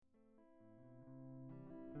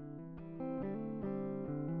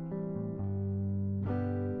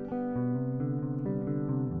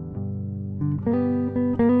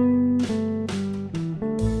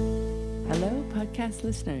podcast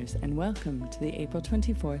listeners, and welcome to the April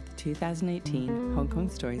 24th, 2018 Hong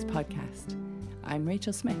Kong Stories podcast. I'm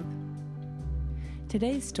Rachel Smith.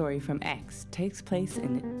 Today's story from X takes place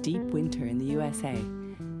in deep winter in the USA,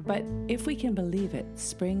 but if we can believe it,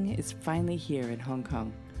 spring is finally here in Hong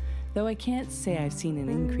Kong. Though I can't say I've seen an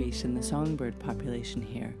increase in the songbird population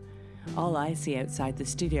here. All I see outside the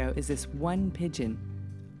studio is this one pigeon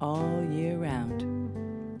all year round.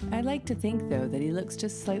 I like to think, though, that he looks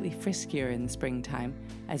just slightly friskier in the springtime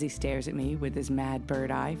as he stares at me with his mad bird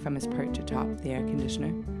eye from his perch atop the air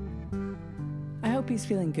conditioner. I hope he's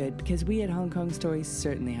feeling good, because we at Hong Kong Stories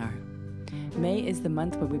certainly are. May is the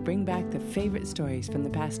month when we bring back the favourite stories from the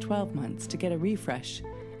past 12 months to get a refresh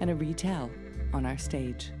and a retell on our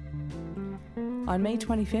stage. On May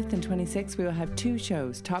 25th and 26th, we will have two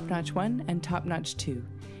shows, Top Notch 1 and Top Notch 2,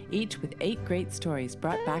 each with 8 great stories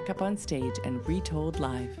brought back up on stage and retold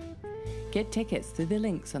live. Get tickets through the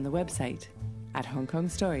links on the website at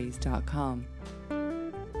hongkongstories.com.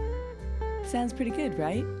 Sounds pretty good,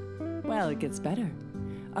 right? Well, it gets better.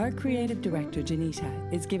 Our creative director,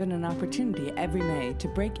 Janita, is given an opportunity every May to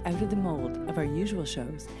break out of the mold of our usual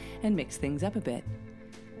shows and mix things up a bit.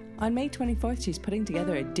 On May 24th, she's putting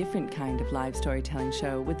together a different kind of live storytelling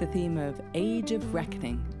show with the theme of Age of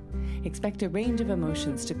Reckoning. Expect a range of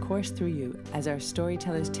emotions to course through you as our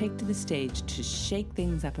storytellers take to the stage to shake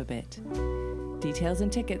things up a bit. Details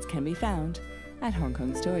and tickets can be found at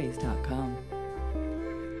hongkongstories.com.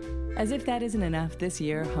 As if that isn't enough, this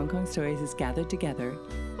year Hong Kong Stories has gathered together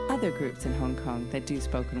other groups in Hong Kong that do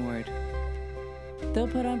spoken word. They'll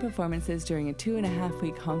put on performances during a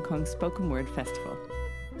 2.5-week Hong Kong Spoken Word Festival.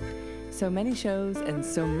 So many shows and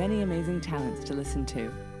so many amazing talents to listen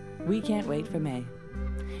to. We can't wait for May.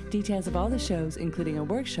 Details of all the shows, including a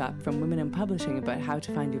workshop from Women in Publishing about how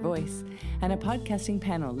to find your voice, and a podcasting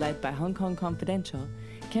panel led by Hong Kong Confidential,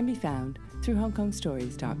 can be found through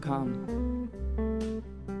hongkongstories.com.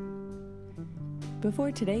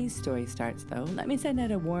 Before today's story starts, though, let me send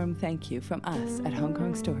out a warm thank you from us at Hong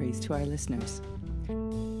Kong Stories to our listeners.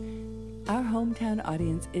 Our hometown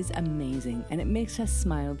audience is amazing, and it makes us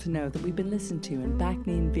smile to know that we've been listened to in Bac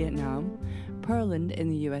Ninh in Vietnam, Pearland in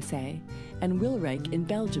the USA, and Wilrijk in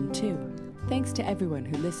Belgium too. Thanks to everyone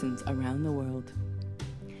who listens around the world.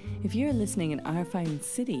 If you're listening in our fine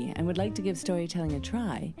city and would like to give storytelling a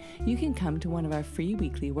try, you can come to one of our free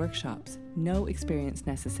weekly workshops. No experience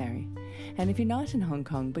necessary. And if you're not in Hong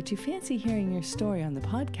Kong but you fancy hearing your story on the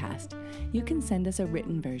podcast, you can send us a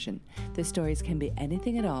written version. The stories can be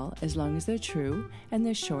anything at all as long as they're true and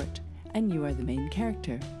they're short and you are the main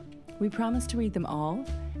character. We promise to read them all,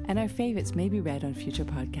 and our favourites may be read on future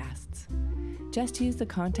podcasts. Just use the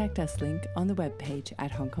Contact Us link on the webpage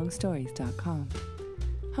at hongkongstories.com.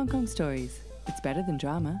 Hong Kong Stories. It's better than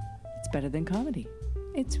drama. It's better than comedy.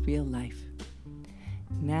 It's real life.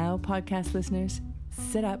 Now, podcast listeners,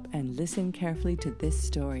 sit up and listen carefully to this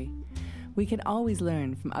story. We can always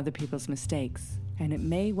learn from other people's mistakes, and it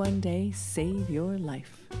may one day save your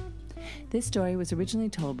life. This story was originally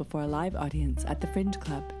told before a live audience at the Fringe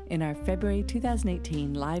Club in our February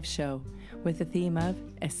 2018 live show with the theme of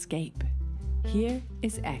Escape. Here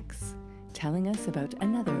is X telling us about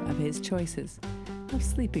another of his choices of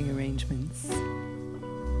sleeping arrangements.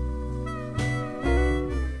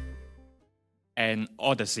 An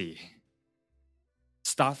Odyssey.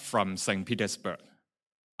 Start from St. Petersburg.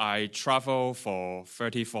 I travel for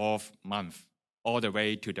 34th month all the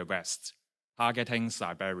way to the west, targeting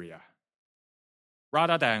Siberia.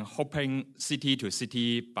 Rather than hopping city to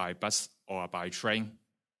city by bus or by train,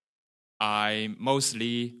 I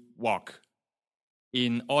mostly walk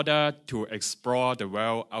in order to explore the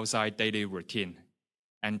world outside daily routine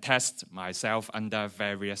and test myself under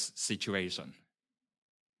various situations.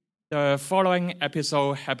 The following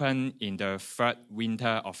episode happened in the third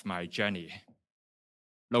winter of my journey.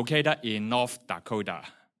 Located in North Dakota,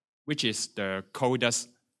 which is the coldest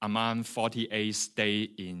among 48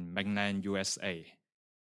 states in mainland USA.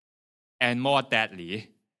 And more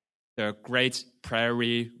deadly, the Great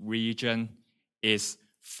Prairie region is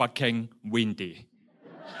fucking windy,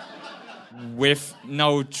 with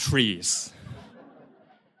no trees.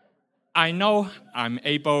 I know I'm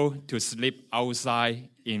able to sleep outside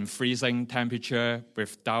in freezing temperature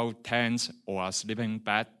without tent or a sleeping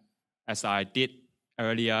bag, as I did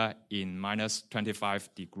earlier in minus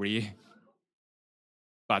 25 degrees.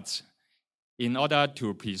 But in order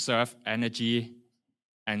to preserve energy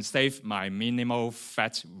and save my minimal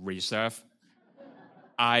fat reserve,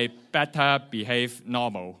 I better behave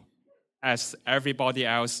normal, as everybody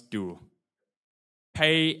else do.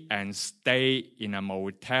 Pay and stay in a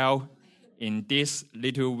motel in this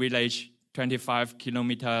little village 25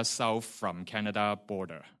 kilometers south from Canada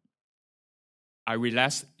border. I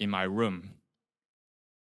relax in my room,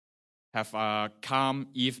 have a calm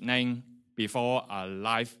evening before a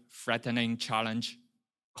life-threatening challenge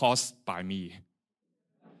caused by me.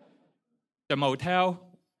 The motel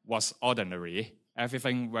was ordinary,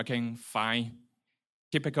 everything working fine,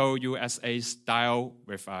 typical USA style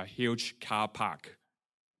with a huge car park.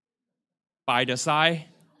 By the side,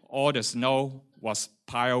 all the snow was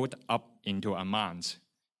piled up into a mound,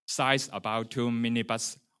 size about 2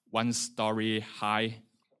 minibus, 1 story high.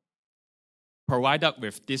 Provided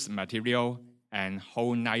with this material and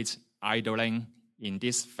whole night idling in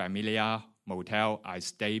this familiar motel I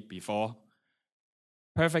stayed before,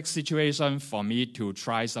 perfect situation for me to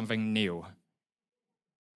try something new.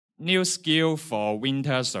 New skill for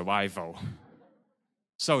winter survival.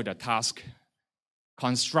 So the task,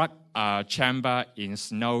 construct a chamber in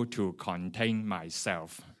snow to contain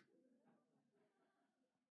myself.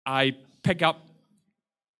 I pick up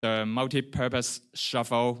the multi-purpose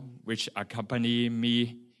shovel which accompanied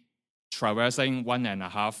me traversing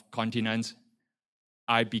 1.5 continents.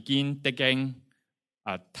 I begin digging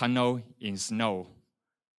a tunnel in snow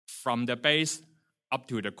from the base up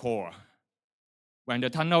to the core. When the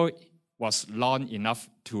tunnel was long enough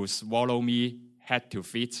to swallow me head to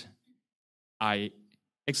feet, I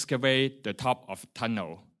excavate the top of the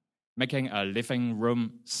tunnel, making a living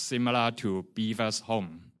room similar to Beaver's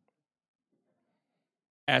home.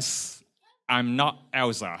 As I'm not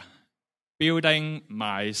Elsa, building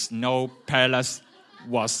my snow palace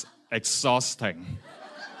was exhausting.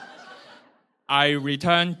 I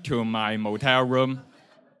return to my motel room,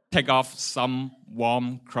 take off some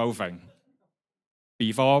warm clothing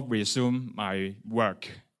before resume my work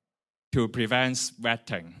to prevent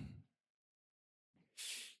sweating.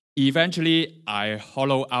 Eventually, I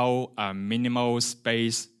hollow out a minimal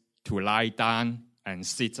space to lie down and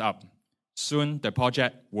sit up. Soon the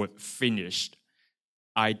project would finish.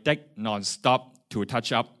 I dig non-stop to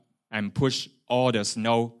touch up and push all the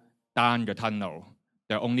snow down the tunnel,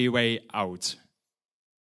 the only way out.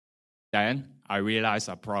 Then I realized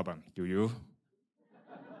a problem. Do you?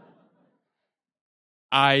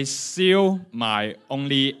 I seal my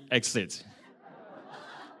only exit.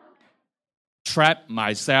 Trap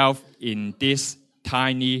myself in this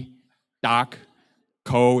tiny, dark,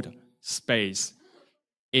 cold space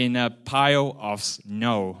in a pile of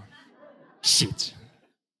snow. Shit.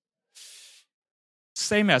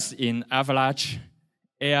 Same as in avalanche,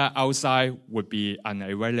 air outside would be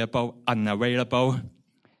unavailable.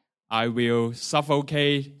 I will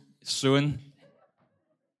suffocate soon.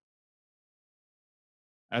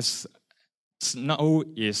 As snow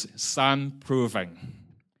is soundproofing,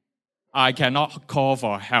 I cannot call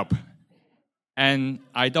for help. And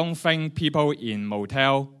I don't think people in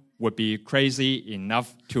motel would be crazy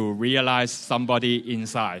enough to realize somebody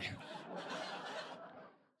inside.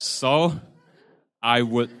 So I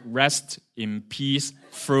would rest in peace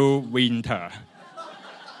through winter.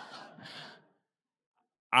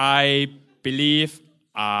 I believe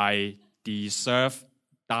I deserve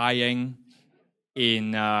dying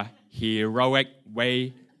in a heroic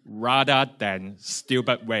way rather than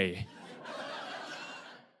stupid way.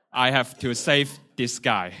 I have to save this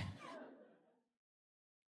guy.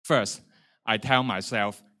 First, I tell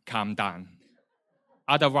myself, calm down.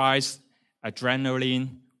 Otherwise,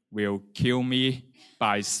 adrenaline will kill me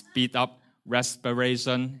by speed up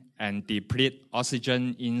respiration and deplete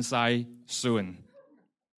oxygen inside soon.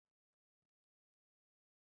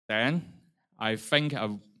 Then, I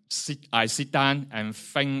sit down and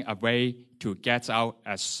think a way to get out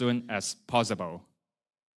as soon as possible.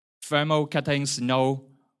 Thermal cutting snow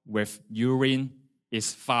with urine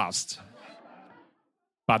is fast.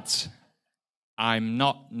 But I'm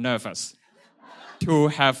not nervous to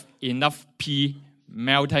have enough pee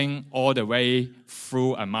melting all the way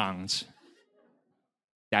through a mound.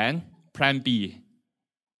 Then, plan B.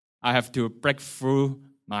 I have to break through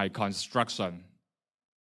my construction.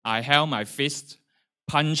 I held my fist,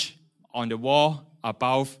 punch on the wall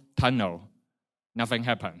above tunnel. Nothing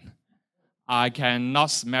happened. I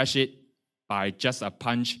cannot smash it by just a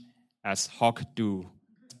punch as Hawk do,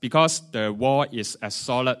 because the wall is as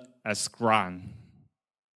solid as ground.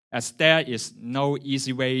 As there is no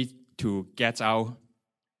easy way to get out,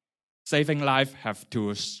 saving life have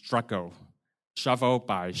to struggle, shovel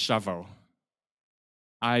by shovel.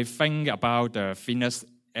 I think about the thinnest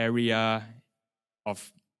area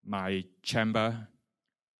of my chamber,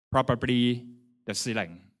 probably the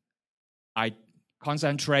ceiling. I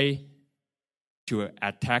concentrate to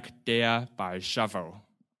attack there by shovel.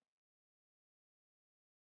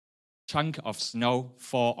 chunk of snow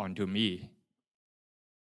fall onto me.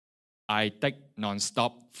 I dig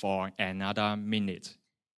non-stop for another minute.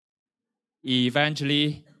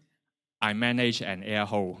 Eventually, I manage an air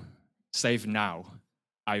hole. Safe now.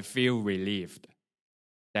 I feel relieved.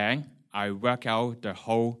 Then I work out the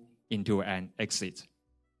hole into an exit.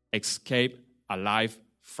 Escape alive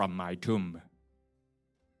from my tomb.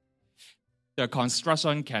 The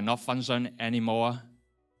construction cannot function anymore.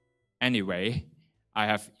 Anyway, I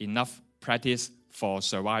have enough practice for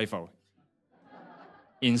survival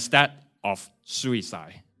instead of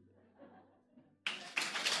suicide.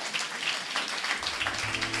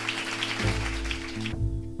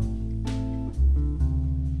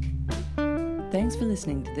 Thanks for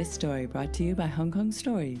listening to this story brought to you by Hong Kong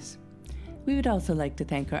Stories. We would also like to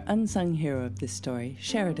thank our unsung hero of this story,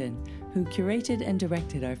 Sheridan, who curated and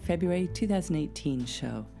directed our February 2018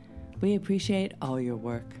 show. We appreciate all your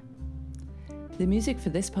work. The music for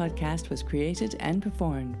this podcast was created and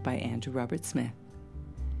performed by Andrew Robert Smith.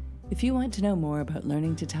 If you want to know more about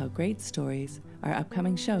learning to tell great stories, our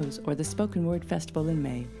upcoming shows, or the Spoken Word Festival in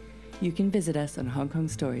May, you can visit us on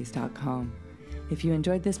hongkongstories.com. If you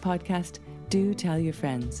enjoyed this podcast, do tell your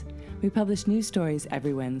friends. We publish new stories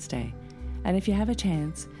every Wednesday. And if you have a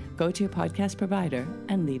chance, go to your podcast provider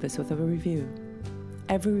and leave us with a review.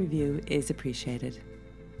 Every review is appreciated.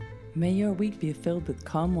 May your week be filled with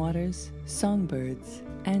calm waters, songbirds,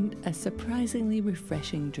 and a surprisingly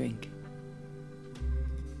refreshing drink.